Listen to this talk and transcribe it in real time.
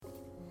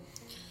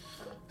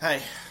Hi,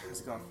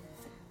 how's it going?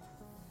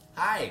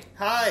 Hi.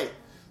 Hi.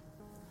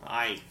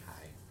 Hi.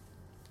 Hi.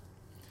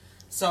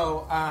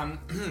 So,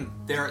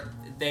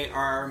 they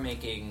are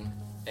making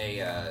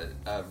a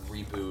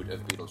reboot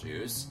of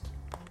Beetlejuice.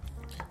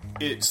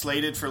 It's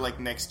slated for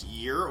like next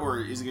year, or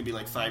is it gonna be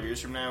like 5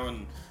 years from now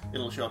and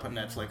it'll show up on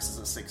Netflix as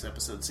a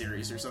 6-episode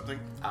series or something?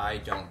 I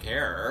don't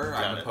care.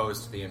 I'm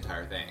opposed to the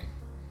entire thing.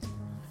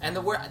 And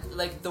the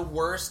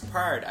worst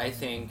part, I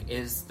think,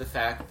 is the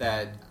fact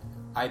that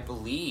I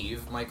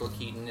believe Michael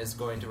Keaton is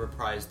going to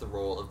reprise the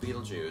role of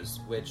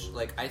Beetlejuice, which,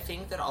 I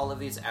think that all of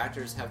these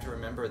actors have to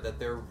remember that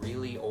they're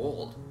really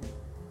old.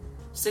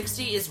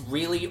 60 is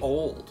really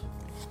old.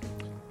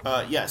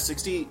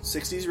 60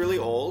 is really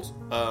old.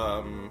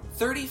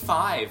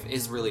 35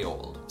 is really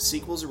old.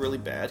 Sequels are really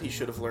bad. He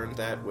should have learned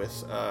that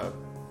with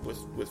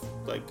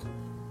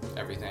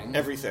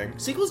everything.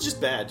 Sequels just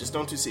bad. Just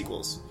don't do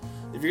sequels.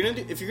 If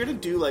you're gonna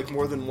do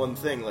more than one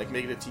thing, like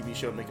make it a TV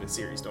show, make it a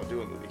series, don't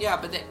do a movie. Yeah,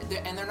 but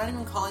they're not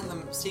even calling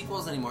them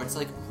sequels anymore. It's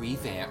like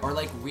revamp or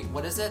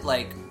what is it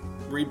like?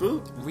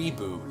 Reboot.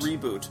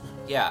 Reboot.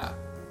 Yeah,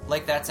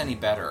 that's any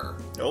better?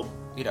 Nope.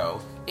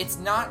 It's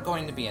not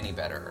going to be any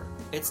better.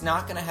 It's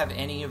not going to have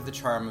any of the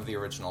charm of the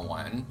original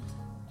one.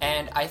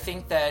 And I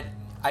think that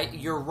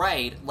you're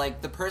right.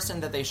 The person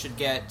that they should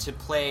get to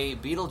play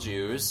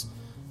Beetlejuice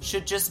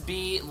should just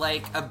be a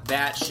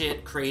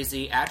batshit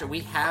crazy actor. We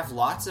have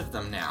lots of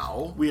them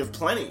now. We have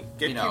plenty.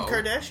 Get Kim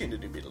Kardashian to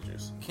do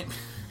Beetlejuice.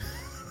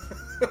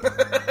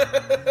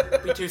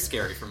 Be too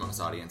scary for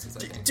most audiences, I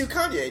think. Do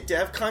Kanye. To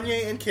have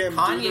Kanye and Kim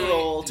do the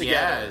role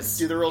together. Yes.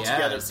 Do the role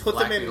together. Put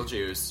Black them in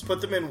Beetlejuice.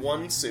 Put them in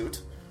one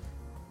suit.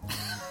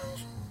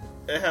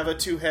 And have a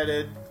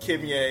two-headed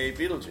Kim-Ye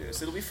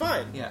Beetlejuice. It'll be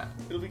fine. Yeah.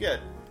 It'll be good.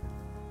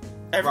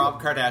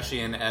 Rob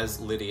Kardashian as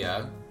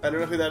Lydia. I don't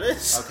know who that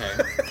is. Okay.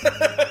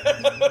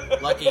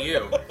 Lucky you.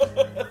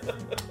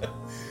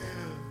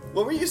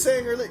 What were you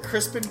saying earlier?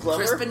 Crispin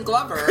Glover? Crispin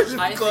Glover,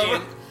 I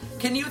think.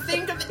 Can you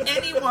think of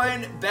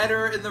anyone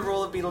better in the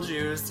role of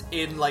Beetlejuice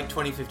in,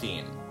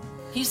 2015?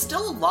 He's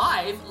still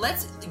alive.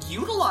 Let's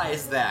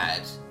utilize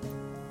that.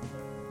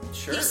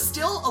 Sure. He's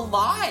still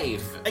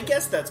alive. I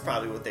guess that's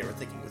probably what they were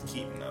thinking with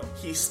Keaton, though.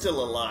 He's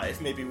still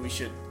alive. Maybe we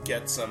should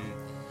get some...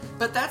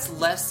 But that's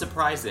less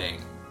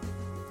surprising.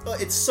 Well,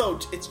 it's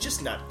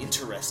just not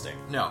interesting.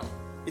 No.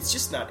 It's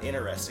just not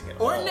interesting at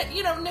all. Or, Nick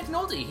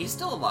Nolte. He's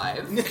still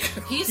alive. Nick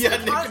He's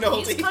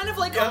Nolte. He's kind of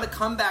on the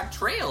comeback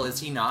trail, is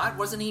he not?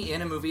 Wasn't he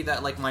in a movie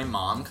that, my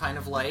mom kind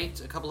of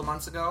liked a couple of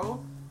months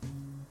ago?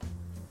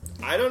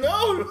 I don't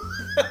know.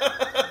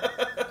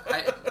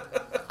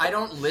 I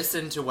don't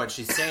listen to what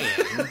she's saying.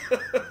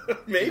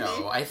 Maybe.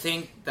 I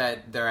think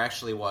that there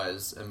actually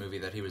was a movie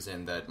that he was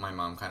in that my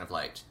mom kind of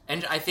liked.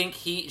 And I think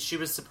she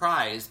was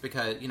surprised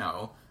because,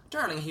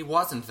 darling, he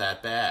wasn't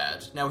that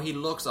bad. Now, he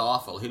looks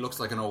awful. He looks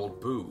like an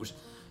old boot.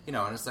 And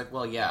it's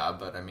well, yeah,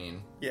 but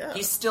yeah.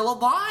 He's still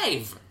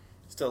alive.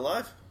 Still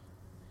alive?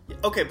 Yeah.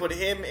 Okay, put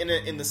him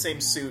in the same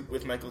suit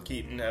with Michael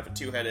Keaton, have a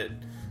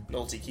two-headed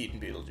Nolte Keaton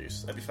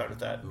Beetlejuice. I'd be fine with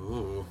that.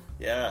 Ooh.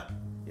 Yeah.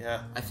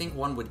 Yeah. I think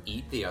one would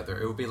eat the other.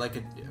 It would be like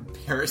a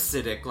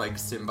parasitic,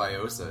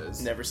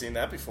 symbiosis. Never seen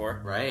that before.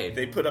 Right.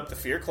 They put up the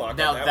fear clock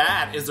now on that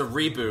that is a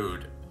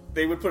reboot.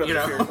 They would put up the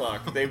fear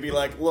clock. They'd be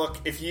like, look,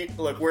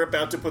 we're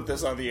about to put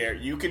this on the air.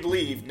 You can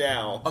leave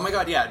now. Oh my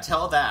god, yeah,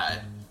 tell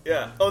that.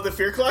 Yeah. Oh, the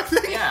fear clock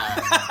thing?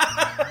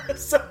 Yeah.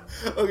 So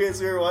we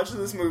were watching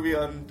this movie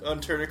on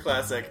Turner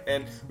Classic,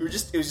 and it was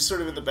just sort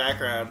of in the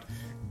background,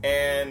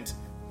 and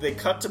they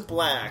cut to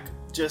black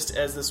just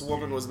as this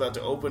woman was about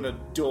to open a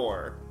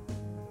door,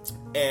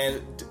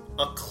 and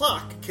a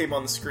clock came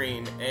on the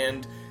screen,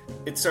 and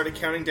it started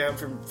counting down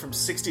from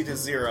 60 to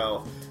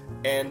 0,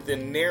 and the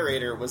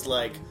narrator was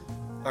like,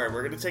 alright,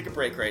 we're going to take a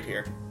break right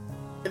here.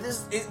 And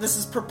this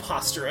is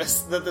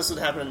preposterous that this would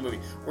happen in the movie.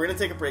 We're going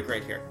to take a break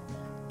right here.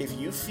 If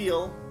you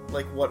feel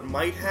like what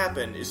might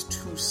happen is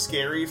too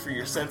scary for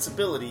your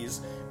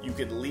sensibilities, you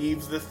can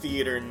leave the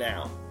theater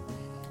now.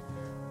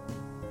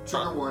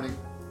 Trigger warning.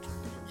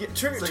 Yeah,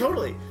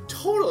 totally.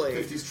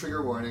 50s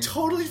trigger warning.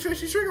 Totally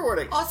 50s trigger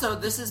warning. Also,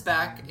 this is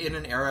back in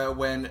an era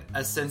when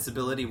a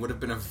sensibility would have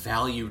been a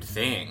valued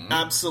thing.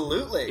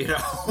 Absolutely.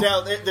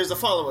 Now, there's a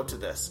follow-up to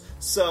this.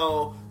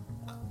 So,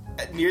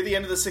 near the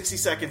end of the 60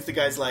 seconds, the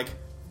guy's like,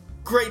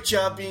 great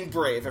job being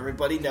brave,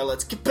 everybody. Now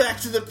let's get back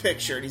to the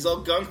picture. And he's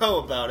all gung-ho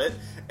about it.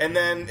 And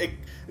then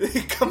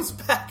it comes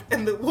back,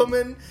 and the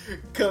woman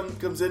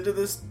comes into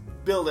this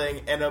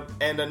building,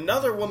 and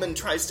another woman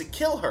tries to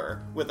kill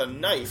her with a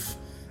knife.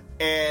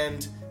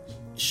 And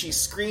she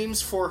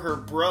screams for her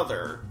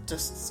brother to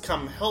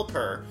come help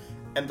her.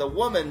 And the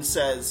woman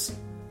says,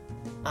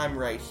 I'm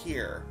right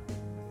here.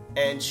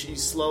 And she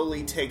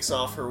slowly takes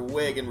off her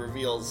wig and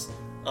reveals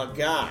a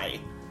guy.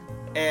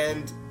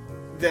 And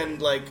then,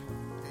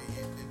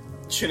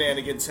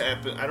 shenanigans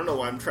happen. I don't know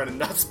why I'm trying to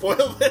not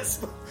spoil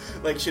this.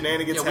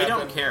 Shenanigans happen. We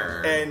don't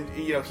care. And,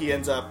 he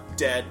ends up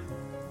dead.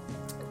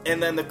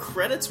 And then the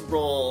credits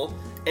roll,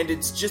 and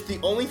it's just the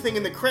only thing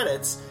in the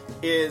credits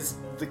is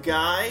the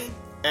guy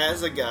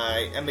as a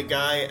guy and the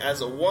guy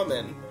as a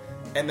woman,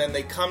 and then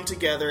they come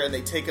together and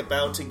they take a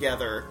bow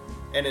together,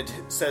 and it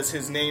says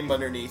his name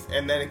underneath,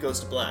 and then it goes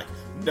to black.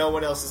 No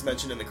one else is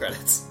mentioned in the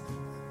credits.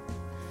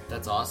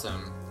 That's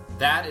awesome.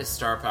 That is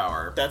star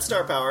power. That's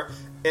star power.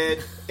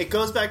 It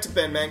goes back to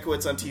Ben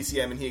Mankiewicz on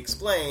TCM, and he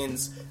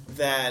explains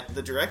that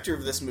the director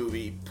of this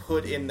movie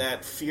put in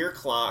that fear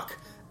clock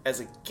as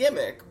a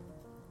gimmick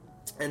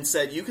and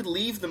said you could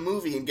leave the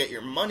movie and get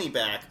your money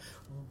back,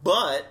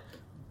 but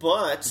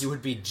you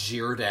would be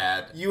jeered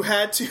at. You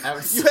had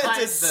to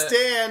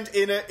stand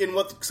in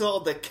what's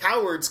called the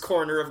coward's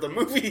corner of the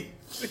movie,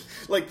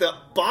 like the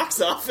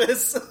box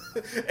office,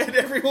 and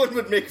everyone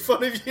would make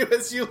fun of you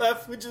as you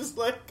left, which is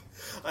like,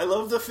 I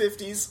love the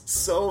 50s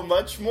so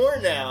much more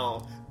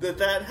now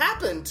that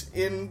happened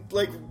in,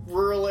 like,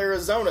 rural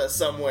Arizona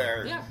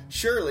somewhere. Yeah.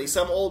 Surely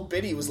some old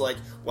biddy was like,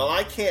 well,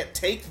 I can't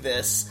take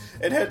this,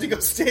 and had to go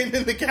stand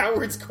in the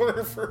coward's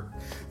corner for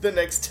the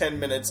next 10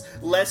 minutes,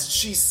 lest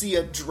she see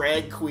a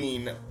drag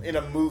queen in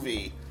a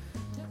movie.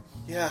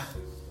 Yeah.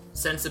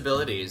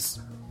 Sensibilities.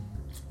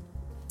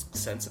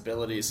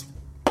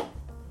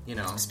 You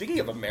know. Speaking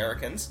of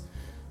Americans,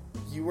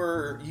 you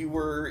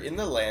were in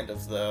the land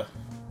of the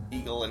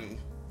Eagle and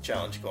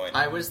Challenge Coin.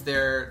 I was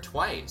there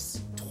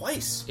twice.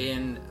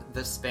 In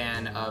the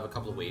span of a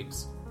couple of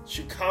weeks.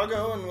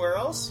 Chicago and where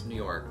else? New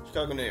York.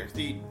 Chicago, New York.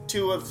 The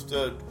two of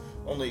the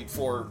only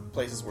 4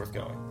 places worth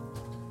going.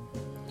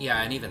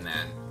 Yeah, and even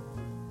then.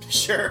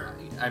 Sure.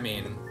 I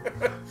mean,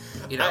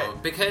 you know,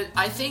 because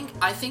I think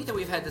that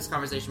we've had this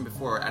conversation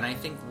before, and I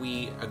think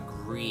we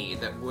agree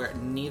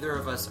that neither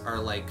of us are,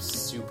 like,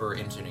 super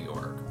into New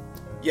York.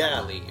 Yeah.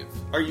 I believe.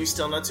 Are you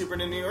still not super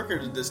into New York, or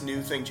did this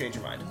new thing change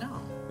your mind? No.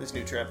 This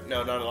new trip?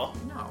 No, not at all?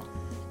 No.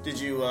 Did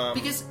you,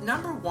 Because,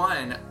 number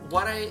one,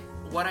 what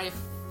I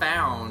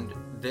found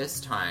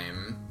this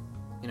time,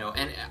 you know,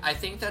 and I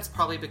think that's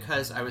probably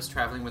because I was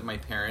traveling with my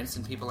parents,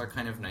 and people are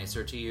kind of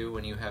nicer to you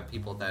when you have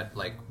people that,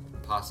 like,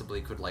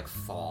 possibly could, like,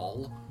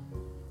 fall.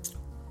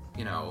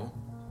 You know.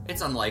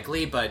 It's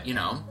unlikely, but, you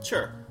know.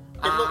 Sure.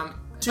 But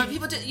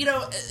people do, you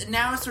know,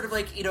 now it's sort of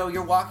like, you know,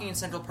 you're walking in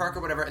Central Park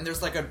or whatever, and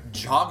there's, like, a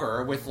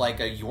jogger with, like,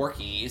 a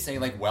Yorkie saying,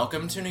 like,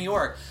 welcome to New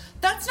York.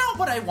 That's not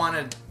what I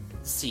want to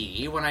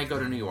see when I go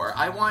to New York.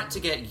 I want to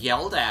get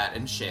yelled at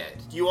and shit.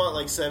 Do you want,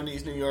 like,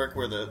 70s New York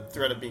where the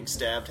threat of being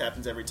stabbed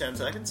happens every 10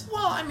 seconds?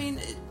 Well, I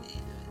mean,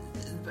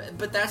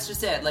 but that's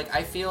just it. Like,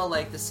 I feel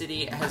like the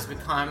city has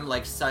become,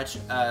 like, such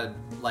a,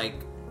 like,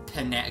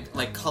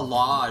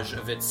 collage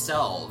of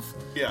itself.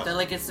 Yeah. That,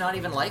 like, it's not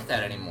even like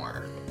that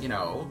anymore, you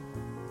know?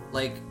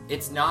 Like,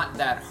 it's not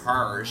that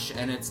harsh,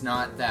 and it's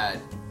not that,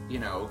 you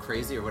know,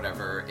 crazy or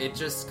whatever. It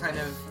just kind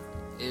of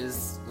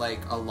is,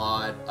 like, a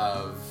lot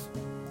of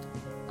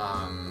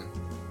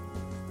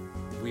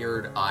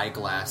weird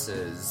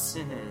eyeglasses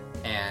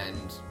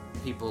and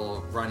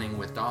people running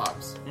with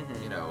dogs,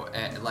 you know,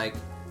 and, like,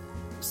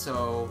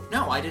 so,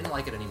 no, I didn't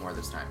like it anymore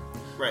this time.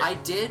 Right. I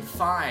did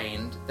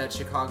find that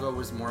Chicago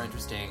was more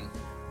interesting,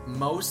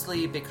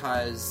 mostly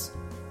because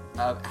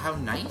of how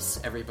nice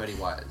everybody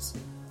was.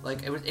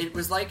 Like, it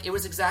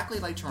was exactly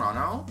like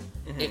Toronto,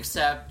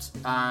 except,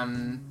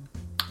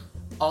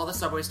 all the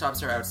subway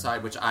stops are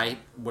outside, which I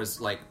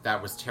was like,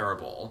 that was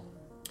terrible.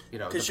 You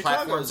know, the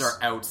platforms are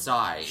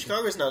outside.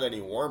 Chicago's not any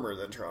warmer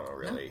than Toronto,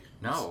 really.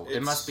 No,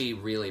 it must be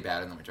really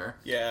bad in the winter.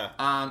 Yeah.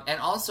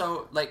 And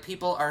also, like,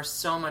 people are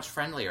so much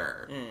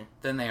friendlier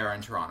than they are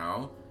in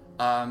Toronto.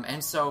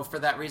 And so, for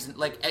that reason,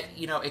 like,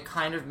 you know, it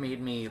kind of made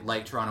me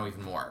like Toronto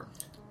even more.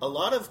 A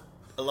lot of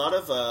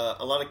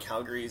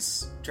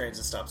Calgary's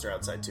transit stops are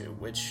outside too,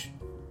 which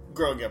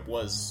growing up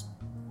was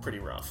pretty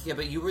rough. Yeah,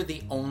 but you were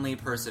the only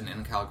person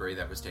in Calgary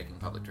that was taking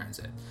public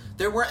transit.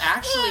 There were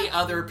actually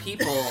other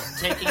people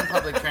taking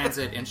public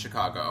transit in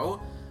Chicago.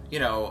 You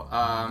know,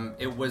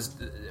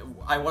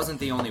 I wasn't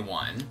the only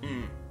one.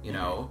 You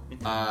know,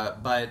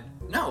 but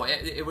no,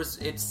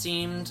 it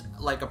seemed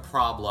like a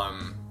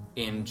problem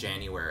in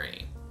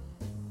January.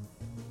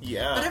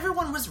 Yeah. But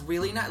everyone was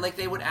really not, like,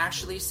 they would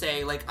actually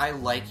say, like, I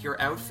like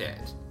your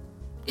outfit.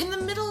 In the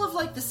middle of,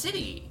 like, the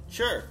city.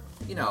 Sure.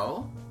 You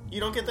know? You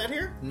don't get that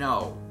here?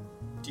 No.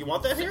 Do you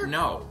want that here?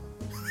 No.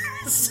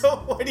 So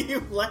why do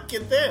you like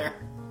it there?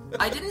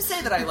 I didn't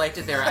say that I liked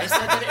it there. I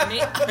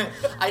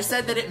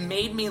said that it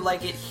made me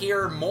like it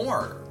here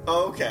more.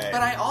 Okay.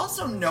 But I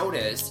also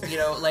noticed, you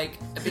know, like,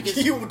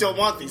 because you don't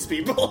want these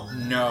people.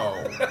 No.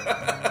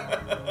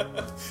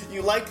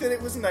 You like that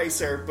it was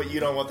nicer, but you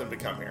don't want them to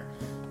come here.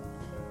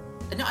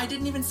 No, I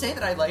didn't even say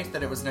that I liked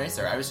that it was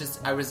nicer. I was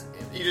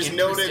You just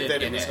noted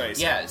that it was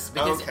nicer. Yes,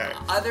 because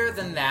other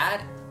than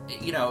that,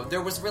 you know,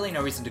 there was really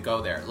no reason to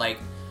go there. Like,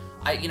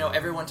 you know,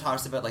 everyone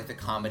talks about, like, the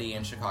comedy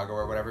in Chicago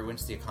or whatever. We went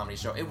to see a comedy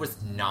show. It was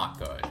not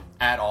good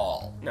at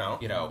all. No.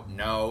 You know,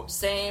 no.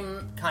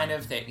 Same kind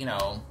of thing, you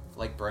know,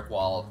 like Brick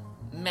Wall.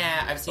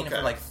 Meh, I've seen it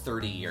for, like,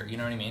 30 years. You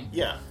know what I mean?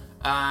 Yeah.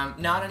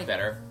 Not any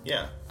better.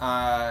 Yeah.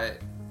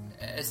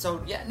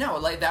 So, yeah, no,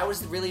 like, that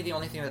was really the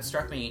only thing that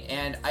struck me.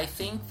 And I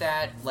think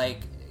that, like,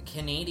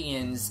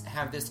 Canadians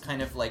have this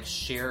kind of, like,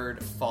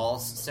 shared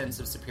false sense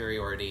of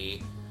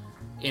superiority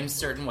in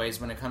certain ways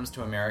when it comes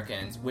to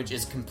Americans, which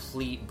is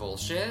complete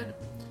bullshit.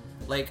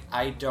 Like,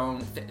 I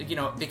don't...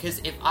 because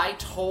if I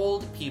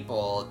told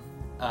people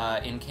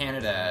in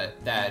Canada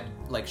that,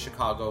 like,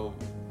 Chicagoans,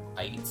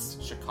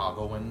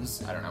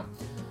 I don't know...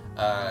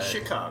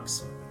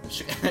 Chicags.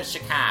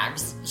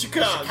 Chicags.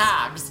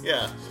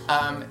 Yeah.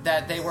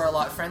 That they were a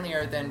lot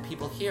friendlier than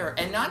people here,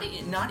 and not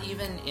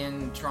even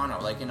in Toronto,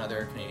 like in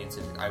other Canadian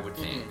cities, I would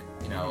think.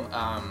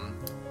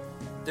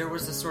 There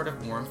was a sort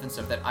of warmth and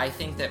stuff that I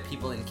think that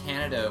people in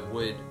Canada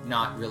would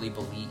not really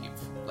believe.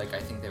 Like, I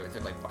think they're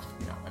like, well,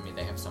 I mean,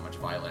 they have so much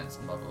violence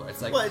and blah blah blah.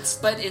 It's like,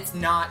 but it's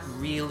not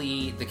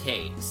really the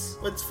case.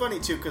 Well, it's funny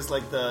too, because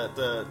like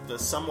the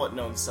somewhat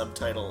known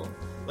subtitle.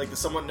 Like, the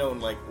somewhat known,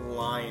 like,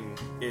 line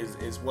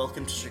is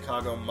 "Welcome to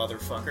Chicago,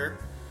 motherfucker."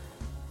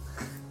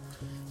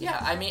 Yeah,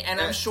 I mean,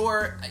 and I'm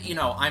sure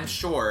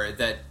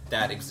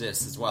that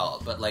exists as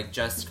well, but, like,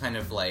 just kind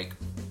of, like,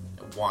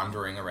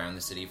 wandering around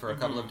the city for a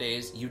couple of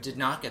days, you did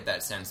not get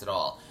that sense at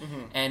all.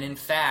 And, in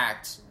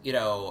fact,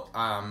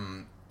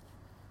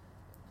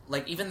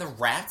 like, even the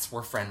rats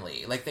were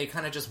friendly. Like, they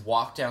kind of just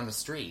walked down the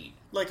street.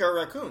 Like our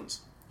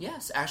raccoons.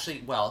 Yes,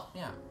 actually, well,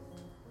 yeah.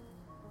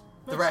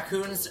 The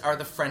raccoons are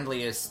the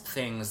friendliest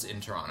things in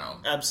Toronto.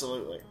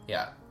 Absolutely.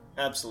 Yeah.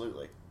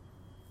 Absolutely.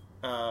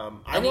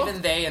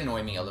 Even they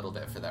annoy me a little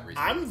bit for that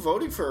reason. I'm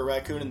voting for a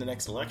raccoon in the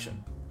next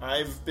election.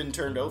 I've been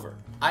turned over.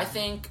 I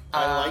think...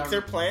 I like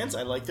their plans.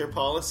 I like their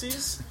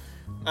policies.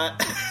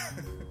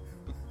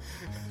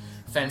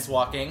 Fence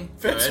walking.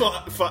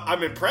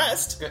 I'm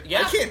impressed.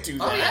 Yeah. I can't do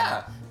that. Oh,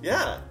 yeah.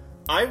 Yeah.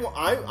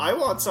 I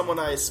want someone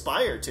I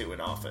aspire to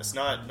in office,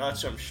 not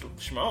some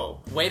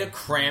schmo. Way to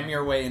cram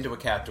your way into a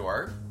cat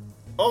door.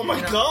 Oh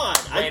my god!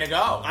 Way to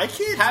go! I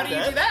can't. How do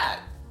you do that?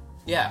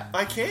 Yeah,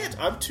 I can't.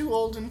 I'm too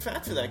old and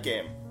fat for that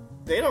game.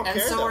 They don't care.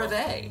 And so though. are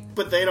they.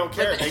 But they don't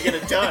care. They get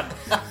it done.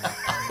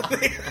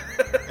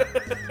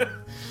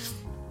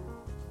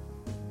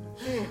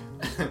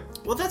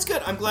 Well, that's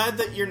good. I'm glad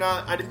that you're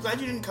not. I'm glad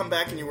you didn't come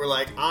back and you were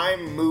like,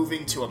 "I'm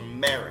moving to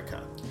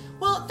America."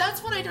 Well,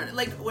 that's what I don't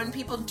like. When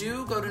people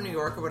do go to New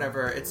York or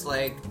whatever, it's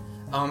like,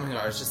 oh my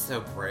god, it's just so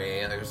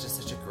great. Like, it was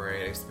just such a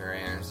great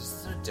experience. It's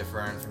just so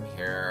different from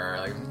here.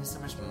 Like, there's so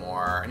much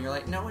more. And you're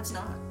like, no, it's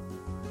not.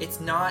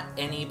 It's not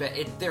any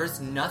there's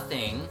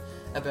nothing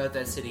about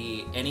that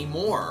city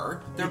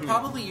anymore. There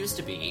probably used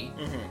to be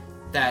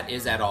that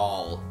is at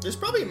all. There's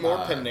probably more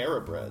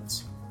Panera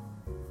Breads.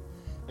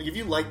 Like, if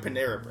you like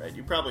Panera Bread,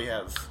 you probably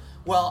have...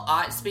 Well,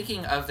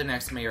 speaking of the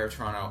next mayor of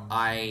Toronto,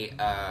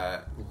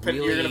 really...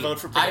 You're going to vote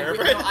for Panera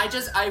Bread?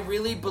 I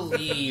really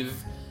believe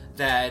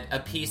that a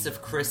piece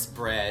of crisp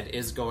bread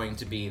is going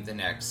to be the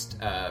next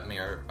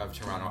mayor of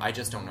Toronto. I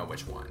just don't know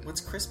which one.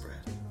 What's crisp bread?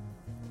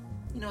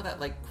 You know that,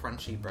 like,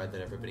 crunchy bread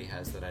that everybody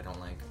has that I don't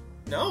like?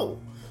 No.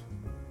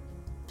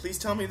 Please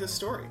tell me this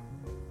story.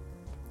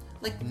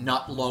 Like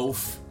nut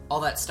loaf, all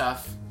that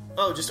stuff.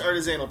 Oh, just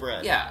artisanal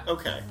bread. Yeah.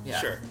 Okay, yeah.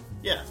 Sure.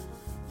 Yeah.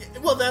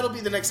 Well, that'll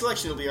be the next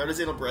election. It'll be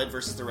artisanal bread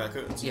versus the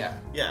raccoons. Yeah.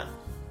 Yeah.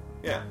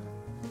 Yeah.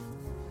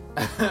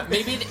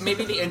 maybe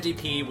the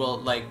NDP will,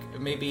 like,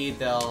 maybe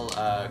they'll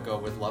go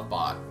with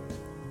Lovebot.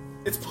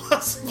 It's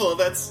possible.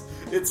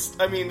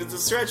 I mean, it's a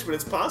stretch, but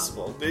it's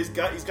possible. He's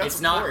got It's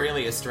support. not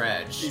really a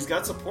stretch. He's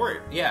got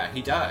support. Yeah,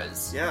 he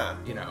does. Yeah.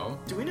 You know.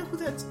 Do we know who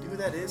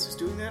that is who's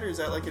doing that, or is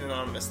that like an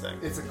anonymous thing?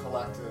 It's a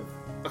collective.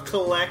 A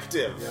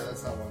collective. Yeah,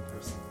 that's not one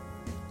person.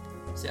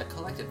 See, a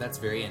collective, that's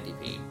very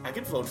NDP. I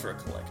could vote for a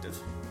collective.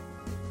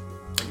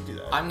 I could do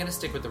that. I'm gonna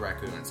stick with the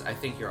raccoons. I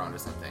think you're onto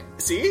something.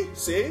 See?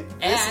 This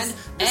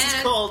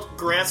is called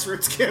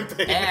grassroots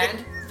campaign.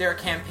 And their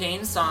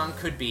campaign song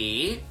could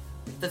be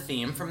the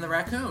theme from the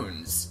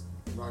raccoons.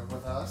 Run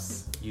with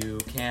us. You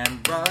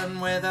can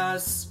run with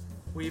us.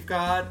 We've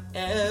got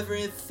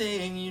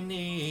everything you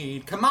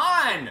need. Come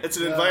on! It's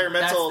an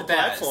environmental That's the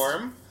best.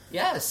 platform.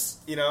 Yes.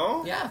 You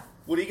know? Yeah.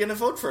 What are you gonna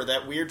vote for?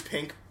 That weird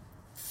pink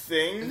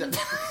thing?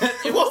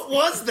 What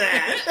was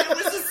that? It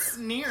was a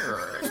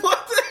sneer.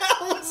 What the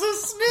hell was a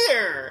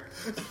sneer?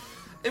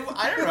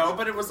 I don't know,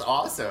 but it was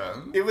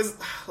awesome. It was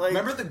like...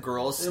 Remember the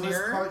girl sneer? It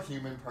was part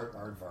human, part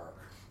aardvark.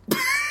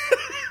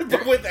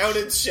 But without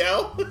its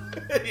shell?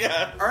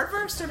 Yeah.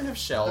 Aardvarks don't have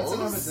shells.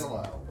 That's an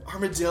armadillo.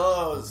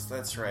 Armadillos.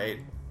 That's right.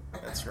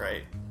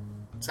 Sorry.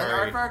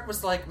 An aardvark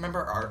was like,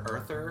 remember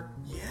Arthur?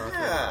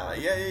 Yeah.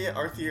 Yeah.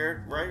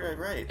 Arthur.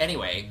 Right.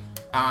 Anyway,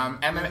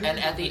 and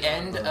at the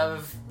end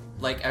of,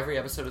 like, every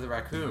episode of the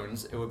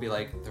Raccoons, it would be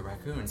like, the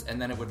Raccoons,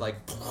 and then it would, like,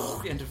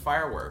 into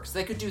fireworks.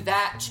 They could do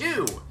that,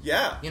 too!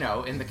 Yeah. You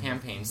know, in the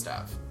campaign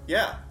stuff.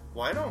 Yeah.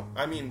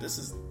 I mean, this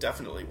is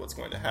definitely what's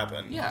going to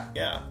happen. Yeah.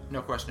 Yeah.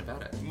 No question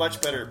about it. Much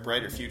better,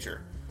 brighter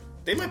future.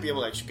 They might be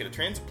able to actually get a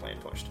transit plan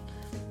pushed.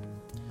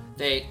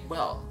 They've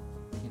got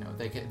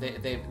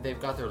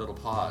their little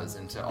paws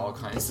into all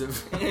kinds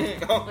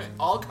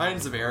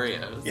of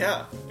areas.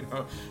 Yeah. You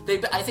know,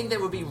 I think they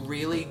would be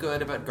really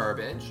good about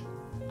garbage.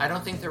 I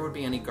don't think there would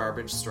be any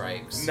garbage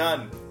strikes.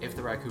 None. If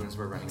the Raccoons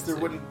were running the There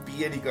city. wouldn't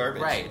be any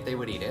garbage. Right, they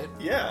would eat it.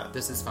 Yeah.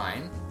 This is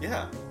fine.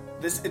 Yeah.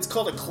 It's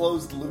called a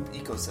closed loop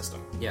ecosystem.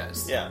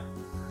 Yes. Yeah.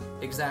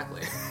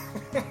 Exactly.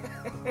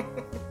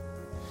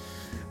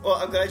 Well,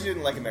 I'm glad you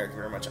didn't like America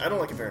very much. I don't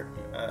like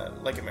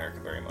America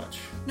very much.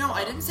 No,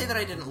 I didn't say that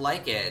I didn't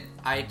like it.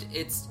 I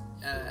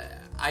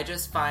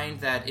just find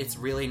that it's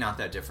really not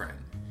that different.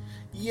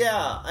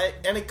 Yeah,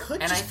 and it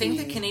could. And just I think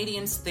be... the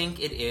Canadians think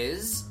it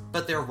is,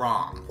 but they're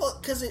wrong. Well,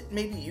 because it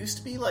maybe used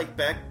to be like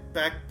back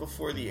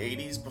before the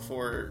 80s,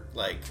 before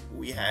like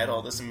we had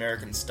all this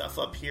American stuff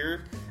up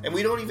here, and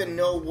we don't even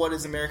know what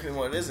is American and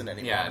what isn't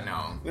anymore. Yeah,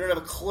 no, we don't have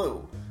a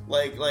clue.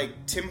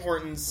 Like Tim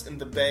Hortons and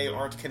the Bay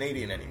aren't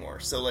Canadian anymore,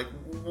 so like,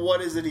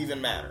 what does it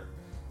even matter?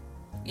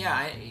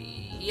 Yeah,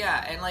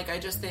 and like I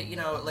just think, you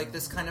know, like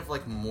this kind of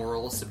like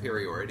moral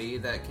superiority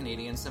that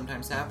Canadians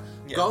sometimes have.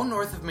 Yeah. Go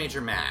north of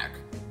Major Mac.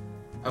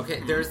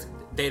 Okay,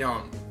 they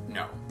don't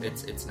know.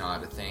 It's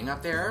not a thing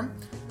up there.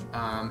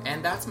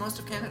 And that's most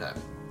of Canada.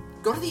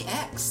 Go to the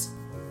X.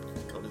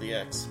 Go to the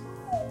X.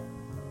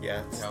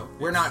 Yeah. No,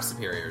 we're not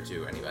superior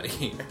to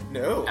anybody.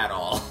 No. At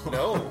all.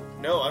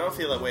 No, I don't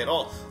feel that way at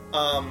all.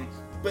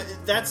 But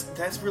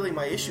that's really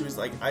my issue, is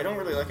like, I don't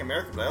really like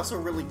America, but I also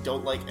really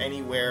don't like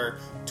anywhere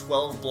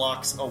 12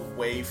 blocks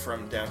away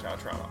from downtown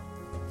Toronto.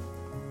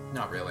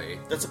 Not really.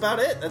 That's about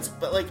it.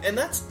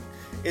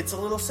 It's a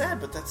little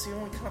sad, but that's the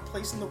only kind of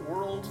place in the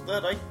world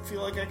that I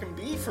feel like I can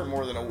be for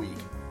more than a week.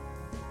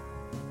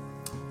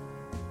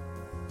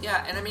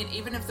 Yeah, and I mean,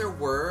 even if there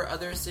were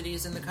other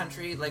cities in the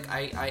country, like,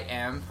 I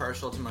am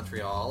partial to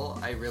Montreal.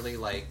 I really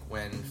like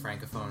when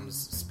Francophones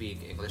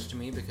speak English to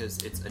me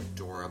because it's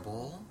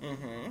adorable.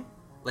 Mm-hmm.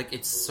 Like,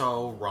 it's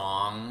so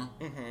wrong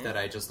that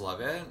I just love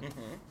it.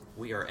 Mm-hmm.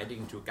 We are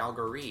heading to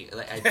Calgary.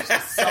 Like,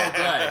 it's so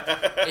good.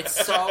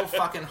 It's so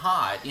fucking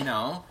hot, you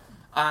know?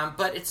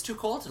 But it's too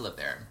cold to live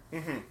there.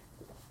 Mm-hmm.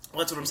 Well,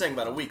 that's what I'm saying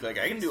about a week. Like,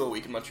 I can do a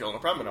week in Montreal, no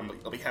problem, and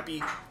I'll be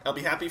happy. I'll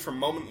be happy from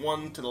moment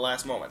one to the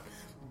last moment.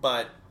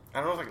 But I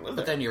don't know if I can live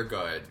there. But then you're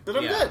good. But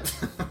I'm good.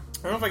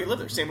 I don't know if I can live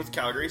there. Same with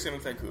Calgary, same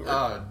with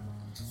Vancouver.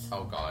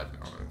 Oh God,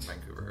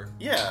 Vancouver.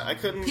 Yeah, I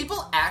couldn't...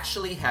 People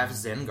actually have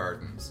Zen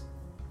gardens.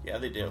 Yeah,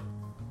 they do.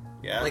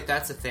 Yeah. Like,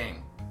 that's a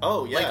thing.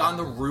 Oh, yeah. Like, on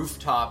the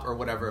rooftop or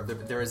whatever,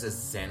 there is a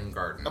Zen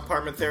garden.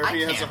 Apartment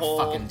therapy has a whole...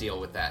 I can't fucking deal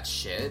with that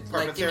shit.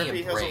 Apartment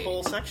therapy has a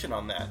whole section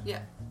on that.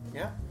 Yeah.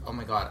 Yeah. Oh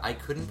my God, I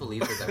couldn't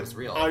believe that was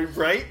real.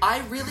 Right?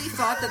 I really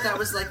thought that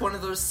was like one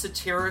of those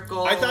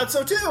satirical... I thought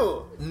so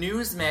too!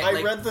 News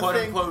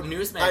quote-unquote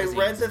news magazines. I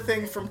read the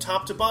thing from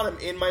top to bottom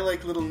in my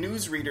like little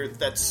newsreader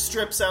that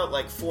strips out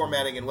like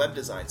formatting and web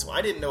design, so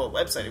I didn't know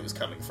what website it was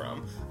coming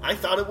from. I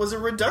thought it was a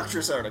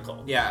Reductress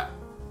article. Yeah.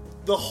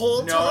 The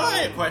whole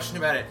time! No question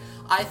about it.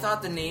 I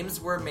thought the names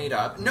were made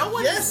up. No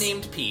one is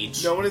named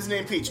Peach. No one is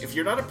named Peach. If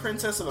you're not a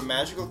princess of a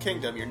magical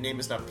kingdom, your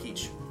name is not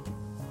Peach.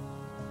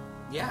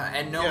 Yeah,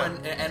 and no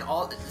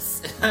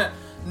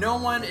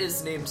one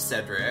is named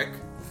Cedric.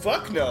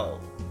 Fuck no.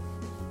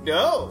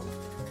 No.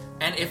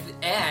 And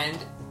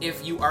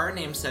if you are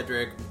named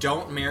Cedric,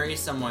 don't marry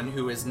someone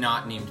who is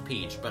not named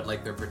Peach, but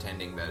like they're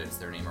pretending that it's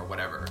their name or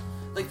whatever.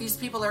 Like, these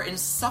people are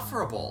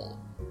insufferable.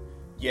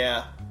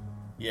 Yeah.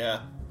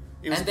 Yeah.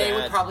 And they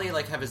would probably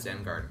like have a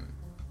Zen garden.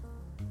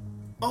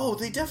 Oh,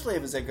 they definitely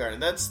have a Zen garden.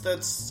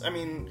 That's I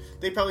mean,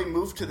 they probably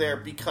moved to there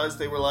because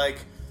they were like,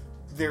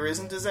 there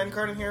isn't a Zen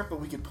garden here, but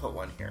we could put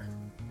one here.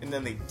 And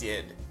then they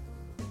did.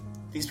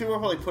 These people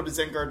probably put a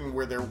Zen garden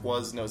where there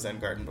was no Zen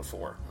garden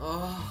before.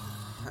 Oh,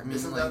 I mean,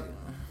 isn't that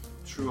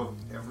true of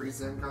every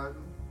Zen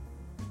garden?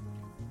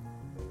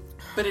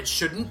 But it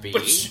shouldn't be.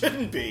 But it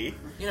shouldn't be.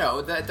 You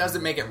know, that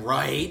doesn't make it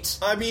right.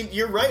 I mean,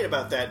 you're right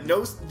about that.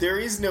 No, there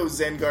is no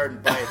Zen garden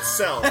by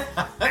itself.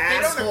 They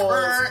don't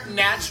occur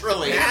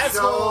naturally.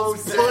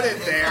 Assholes put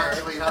it there.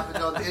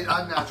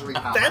 Unnaturally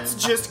happens. That's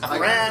just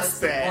grass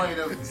bed. That's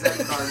the point of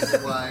Zen gardens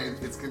and why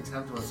it's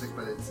contemptuous,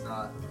 but it's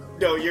not.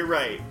 No, you're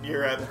right.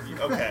 You're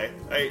okay.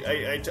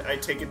 I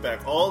take it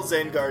back. All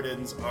Zen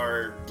gardens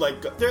are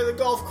like, they're the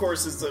golf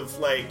courses of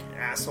like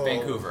asshole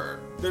Vancouver.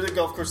 They're the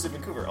golf courses of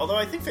Vancouver. Although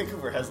I think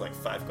Vancouver has like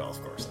 5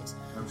 golf courses.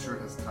 I'm sure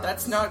it has tons.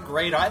 That's not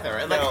great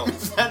either. Like, no.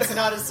 That's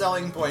not a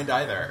selling point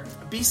either.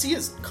 BC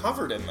is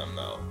covered in them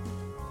though.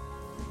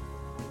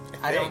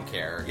 I don't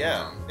care.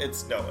 Yeah,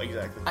 it's no,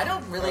 exactly. I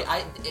don't really.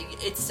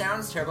 It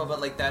sounds terrible, but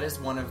like that is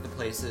one of the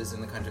places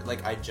in the country.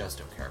 Like, I just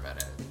don't care about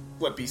it.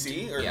 What,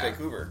 BC or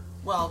Vancouver?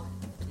 Well,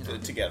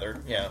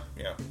 together. Yeah.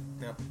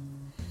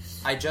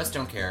 I just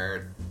don't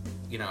care.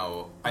 You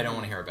know, I don't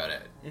want to hear about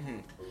it. Mm-hmm.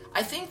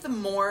 I think the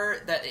more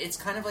that it's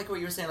kind of like what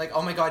you were saying, like,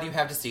 oh my God, you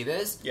have to see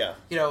this. Yeah.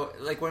 You know,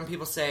 like when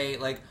people say,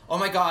 like, oh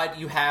my God,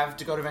 you have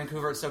to go to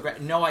Vancouver, it's so great.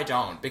 No, I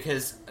don't,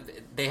 because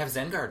they have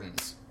Zen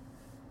gardens.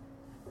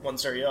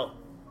 1-star Yelp.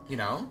 You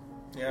know?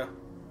 Yeah.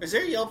 Is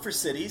there a Yelp for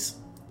cities?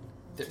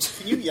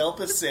 Can you Yelp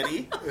a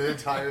city? An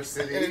entire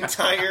city. An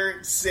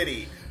entire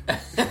city.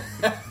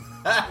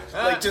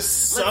 Like,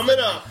 just sum it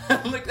up.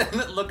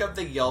 Look up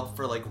the Yelp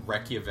for, like,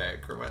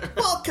 Reykjavik or whatever.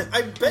 Well,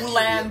 I bet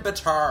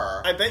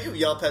Ulaanbaatar. I bet you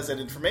Yelp has that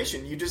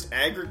information. You just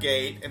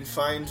aggregate and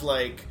find,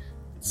 like,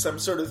 some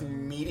sort of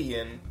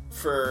median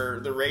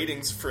for the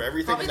ratings for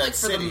everything probably in that like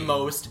city. For the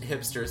most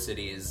hipster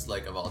cities,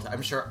 like, of all time.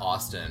 I'm sure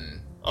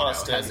Austin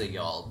has a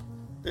Yelp.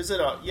 Is it?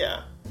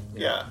 Yeah.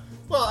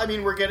 Well, I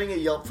mean, we're getting a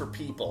Yelp for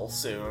people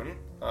soon.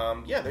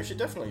 Yeah, there should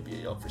definitely be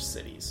a Yelp for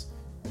cities.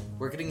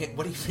 We're getting it.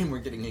 What do you mean we're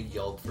getting a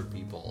Yelp for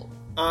people?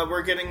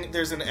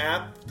 There's an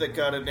app that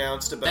got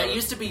announced about... That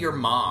used to be your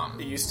mom.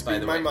 It used to by be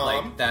the my way.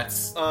 mom. Like,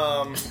 that's...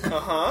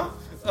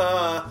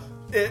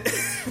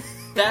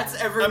 That's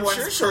everyone's I'm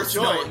sure she'll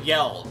personal join.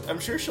 Yelp. I'm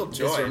sure she'll Is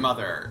your join.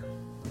 mother.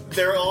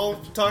 They're all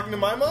talking to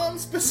my mom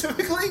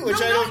specifically, which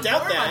No, I don't not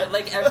doubt your that. mom,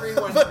 like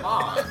everyone's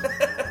mom.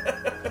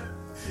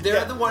 They're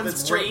Yeah, the ones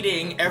that's true.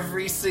 rating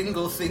every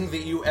single thing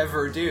that you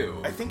ever do.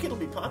 I think it'll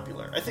be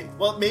popular.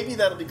 Well, maybe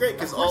that'll be great, Of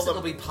because course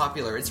it'll be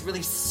popular. It's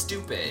really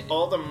stupid.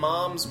 all the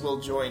moms will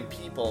join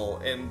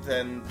people, and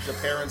then the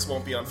parents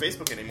won't be on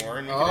Facebook anymore,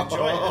 and we can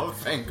enjoy it.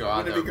 Thank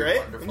God. Wouldn't it be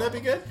great? Wouldn't that be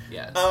good?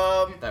 Yes.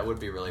 Um, that would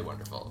be really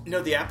wonderful.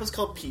 No, the app is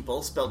called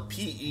People, spelled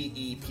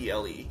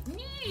Peeple.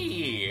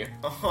 Yee.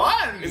 Uh-huh.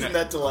 Fun! Isn't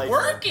that delightful?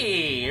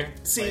 Worky!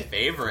 See, my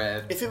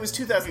favorite. If it was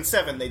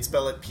 2007, they'd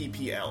spell it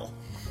PPL.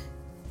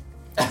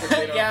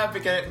 Yeah,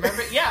 because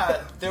remember,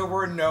 there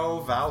were no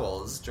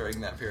vowels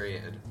during that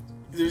period.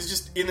 There's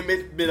just, in the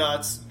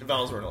mid-aughts,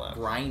 vowels weren't allowed.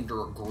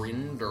 Grinder.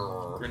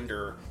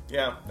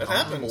 Yeah, that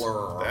happened.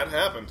 Tumblr. That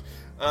happened.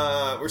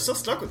 We're still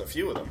stuck with a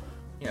few of them.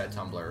 Yeah,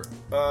 Tumblr.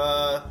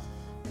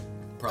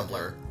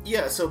 Prumbler.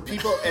 Yeah, so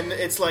people, and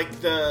it's like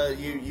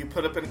you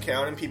put up an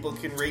account and people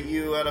can rate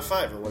you out of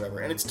 5 or whatever,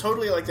 and it's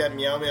totally like that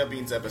Meow Meow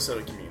Beans episode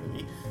of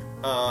Community.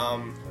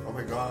 Oh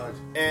my god.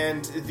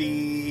 And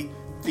the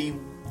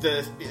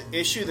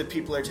issue that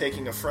people are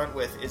taking affront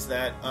with is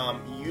that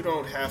you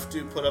don't have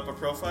to put up a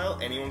profile.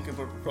 Anyone can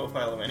put up a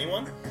profile of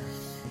anyone.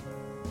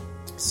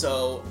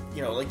 So,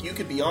 like, you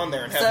could be on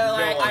there and have no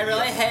idea. I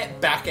really hate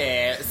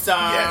Becky, so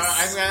Yes.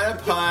 I'm gonna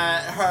put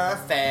her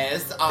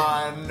face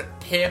on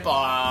people,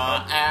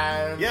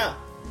 and Yeah.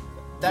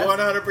 That's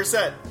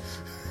 100%.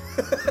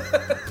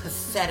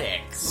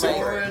 pathetic.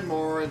 More and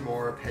more and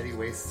more petty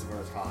wastes of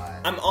our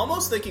time. I'm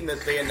almost thinking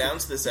that they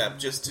announced this app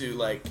just to,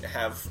 like,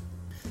 have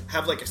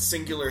like a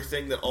singular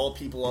thing that all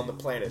people on the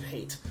planet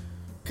hate.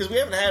 Because we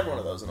haven't had one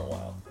of those in a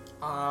while.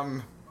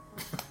 I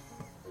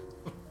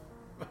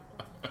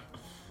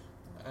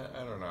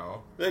don't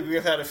know. Maybe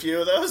we've had a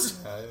few of those?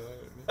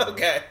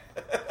 Okay.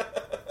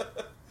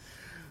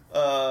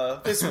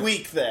 This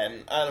week,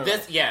 then. I don't know.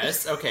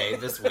 Yes, okay,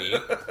 this week.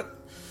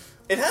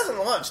 It hasn't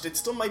launched. It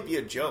still might be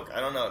a joke. I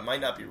don't know. It might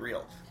not be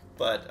real.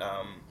 But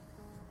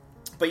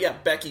yeah,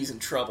 Becky's in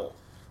trouble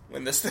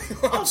when this thing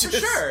launches. Oh, for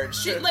sure.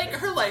 She,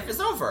 her life is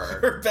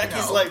over.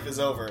 Becky's life is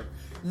over.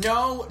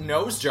 No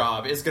nose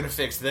job is gonna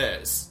fix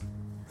this.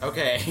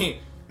 Okay.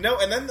 No,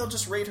 and then they'll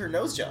just rate her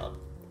nose job.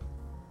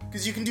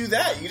 Because you can do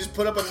that. You just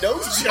put up a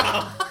nose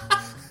job.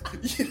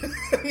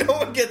 No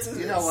one gets a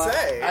You know what?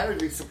 say. I would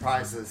be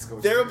surprised if this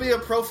goes There will through. be a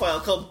profile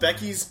called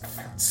Becky's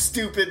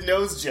Stupid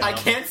Nose Job. I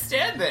can't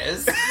stand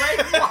this. What?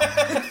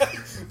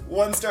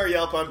 1-star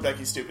Yelp on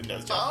Becky's Stupid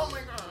Nose Job. Oh my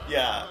god.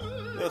 Yeah.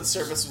 The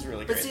service was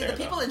really But great see, there, the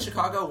people in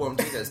Chicago won't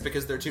do this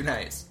because they're too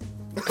nice.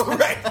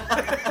 Right.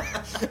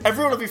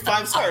 Everyone will be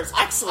 5 stars.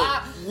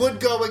 Excellent. Would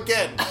go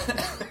again.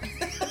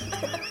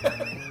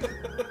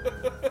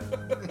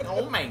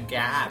 Oh my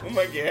god. Oh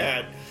my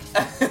god.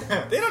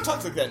 They don't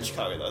talk like that in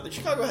Chicago, though.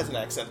 Chicago has an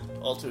accent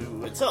all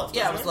to itself.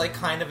 Yeah, it doesn't was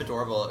kind of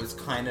adorable. It was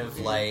kind of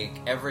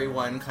like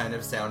everyone kind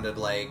of sounded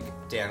like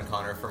Dan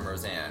Connor from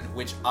Roseanne,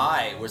 which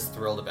I was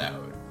thrilled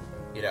about.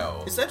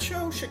 Is that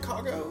show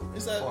Chicago?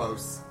 Is that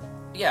Close.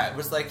 Yeah, it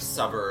was like a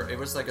suburb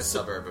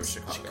of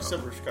Chicago.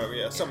 Suburb of Chicago?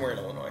 Yeah, somewhere in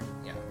Illinois.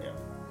 Yeah.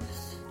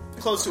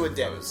 Close to a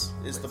Denny's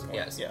is the point.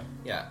 Yes.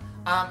 Yeah.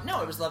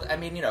 No, it was lovely. I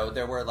mean,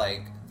 there were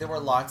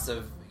lots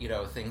of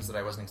things that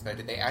I wasn't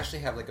expecting. They actually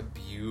have a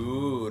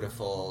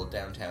beautiful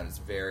downtown. It's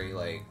very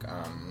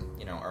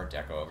Art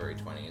Deco, very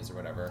 20s or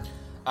whatever.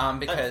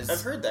 Because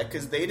I've heard that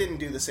because they didn't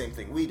do the same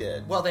thing we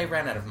did. Well, they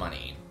ran out of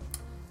money,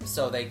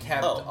 so they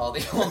kept all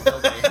the old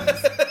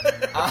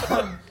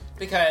buildings.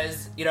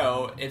 Because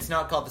it's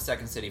not called the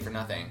Second City for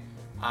nothing.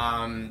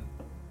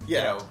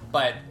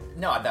 But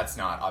no, that's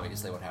not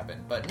obviously what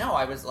happened. But no,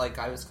 I was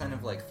kind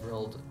of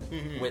thrilled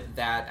with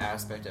that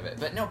aspect of it.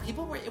 But no,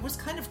 it was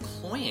kind of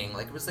cloying.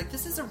 It was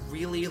this is a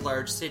really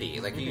large city.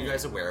 Are you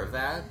guys aware of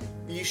that?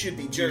 You should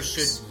be jerks.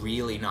 You should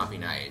really not be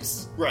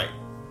nice. Right.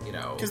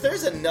 Because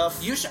there's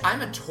enough... I'm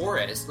a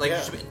tourist. You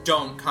should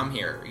don't come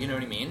here. You know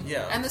what I mean?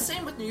 Yeah. And the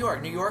same with New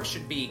York. New York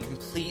should be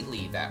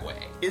completely that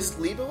way. Is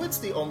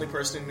Leibowitz the only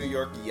person in New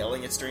York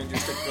yelling at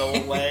strangers to go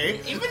away?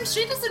 Even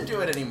she doesn't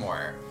do it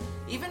anymore.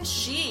 Even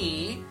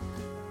she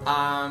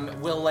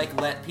will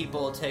let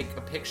people take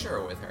a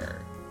picture with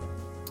her.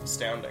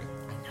 Astounding.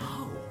 I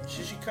know.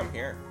 She should come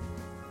here.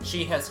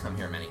 She has come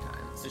here many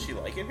times. Does she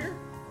like it here?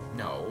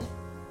 No.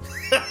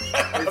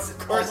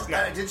 Of course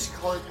not. Did she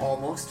call it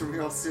almost a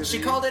real city? She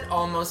called it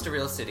almost a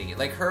real city.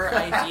 Her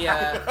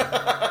idea...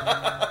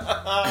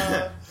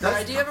 That's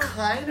idea of her...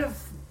 kind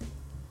of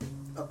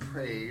a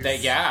praise.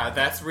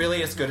 That's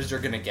really as good as you're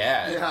gonna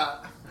get.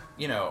 Yeah.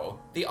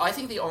 I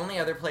think the only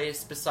other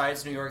place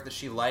besides New York that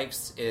she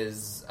likes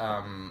is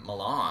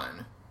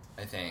Milan,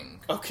 I think.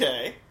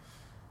 Okay.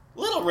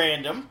 Little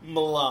random.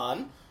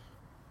 Milan.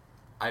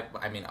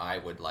 I mean, I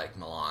would like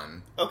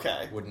Milan.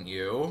 Okay. Wouldn't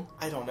you?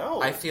 I don't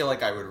know. I feel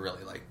like I would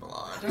really like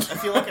Milan. I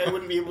feel like I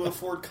wouldn't be able to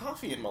afford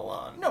coffee in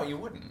Milan. No, you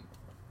wouldn't.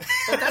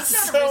 But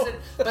that's not a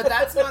reason. But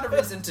that's not a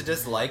reason to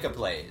dislike a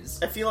place.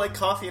 I feel like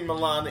coffee in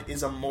Milan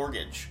is a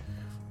mortgage.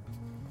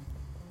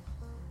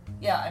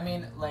 Yeah, I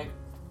mean, like...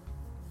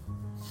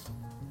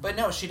 But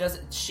no, she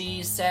doesn't...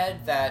 She said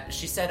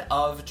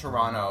of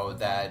Toronto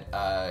that,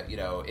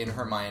 in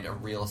her mind, a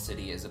real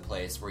city is a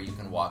place where you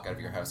can walk out of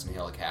your house and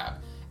hail a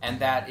cab. And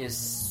that is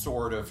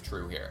sort of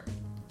true here.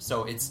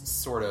 So it's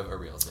sort of a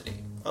real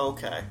city.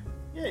 Okay.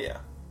 Yeah.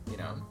 You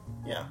know?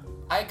 Yeah.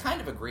 I kind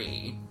of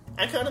agree.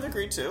 I kind of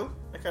agree, too.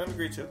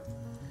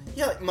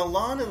 Yeah, like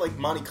Milan and, like,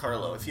 Monte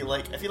Carlo. I feel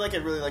like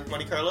I'd really like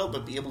Monte Carlo,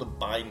 but be able to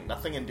buy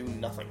nothing and do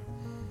nothing.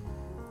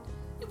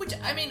 Which,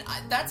 I mean,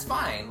 that's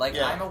fine. Like,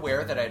 yeah. I'm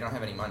aware that I don't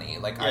have any money.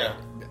 Like, yeah.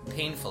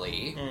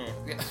 Painfully.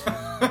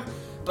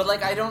 But,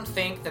 like, I don't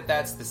think that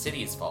that's the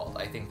city's fault.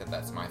 I think that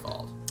that's my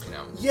fault, you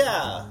know?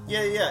 Yeah.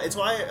 It's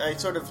why I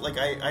sort of, like,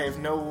 I have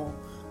no...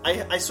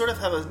 I sort of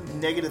have a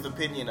negative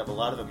opinion of a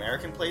lot of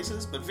American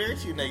places, but very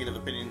few negative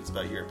opinions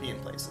about European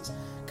places.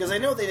 Because I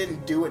know they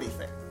didn't do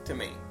anything to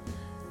me.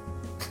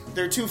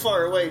 They're too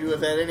far away to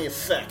have had any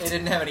effect. They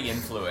didn't have any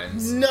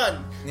influence.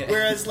 None. Yeah.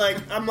 Whereas,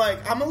 I'm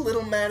a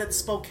little mad at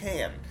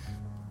Spokane.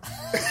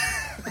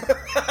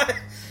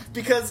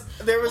 Because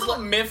there was... A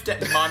little miffed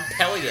at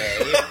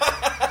Montpellier.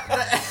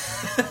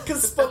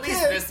 Because Spokane...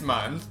 At least this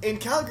month. In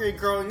Calgary,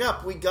 growing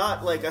up, we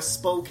got, like, a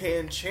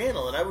Spokane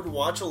channel, and I would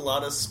watch a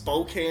lot of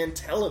Spokane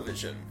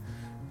television.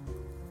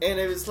 And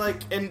it was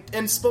like...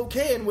 And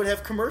Spokane would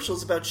have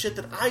commercials about shit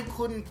that I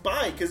couldn't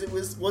buy because it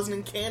wasn't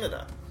in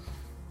Canada.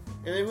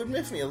 And it would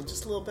miff me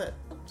just a little bit.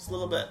 Just a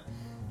little bit.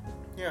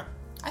 Yeah.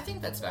 I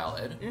think that's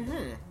valid.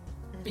 Mm-hmm.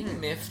 Being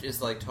miffed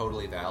is, like,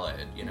 totally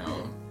valid, you know?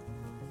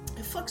 Mm-hmm.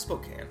 Hey, fuck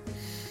Spokane.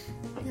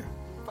 Yeah.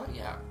 But,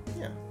 yeah.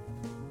 Yeah.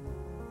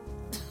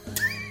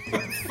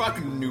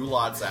 Fuck New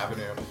Lots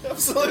Avenue.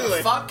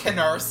 Absolutely. Fuck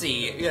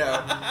Canarsie, you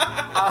know.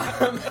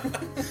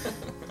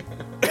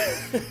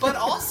 But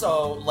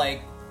also,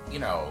 like, you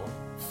know,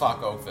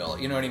 fuck Oakville.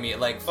 You know what I mean?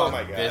 Like,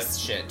 fuck this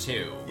shit,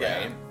 too, yeah.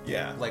 right?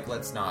 Yeah. Like,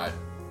 let's not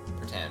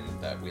pretend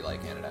that we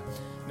like Canada.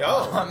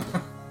 No.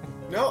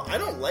 No, I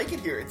don't like it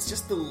here. It's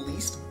just the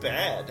least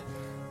bad.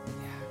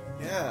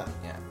 Yeah.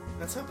 Yeah.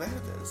 That's how bad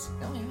it is.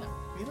 Oh, yeah.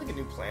 We need, like, a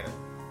new planet.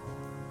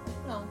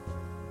 Well.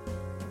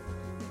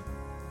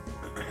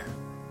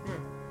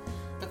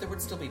 But there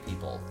would still be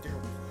people.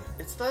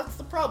 That's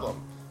the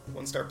problem.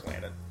 One-star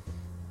planet.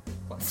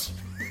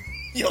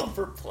 Yelp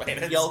for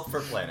planets. Yelp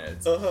for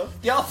planets. Uh-huh.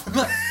 Yelp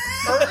for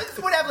Earth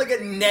would have, like,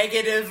 a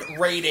negative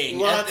rating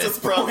Lots at this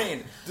of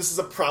point. This is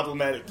a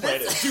problematic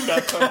planet. Do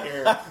not come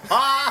here.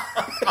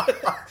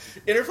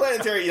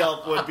 Interplanetary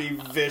Yelp would be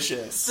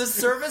vicious. The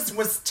service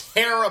was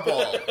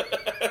terrible.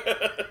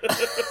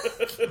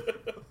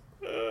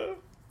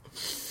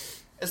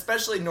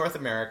 Especially North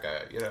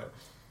America, you know.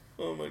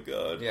 Oh my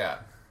god. Yeah.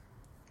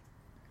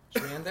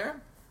 Should we end there?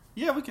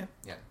 Yeah, we can.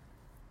 Yeah.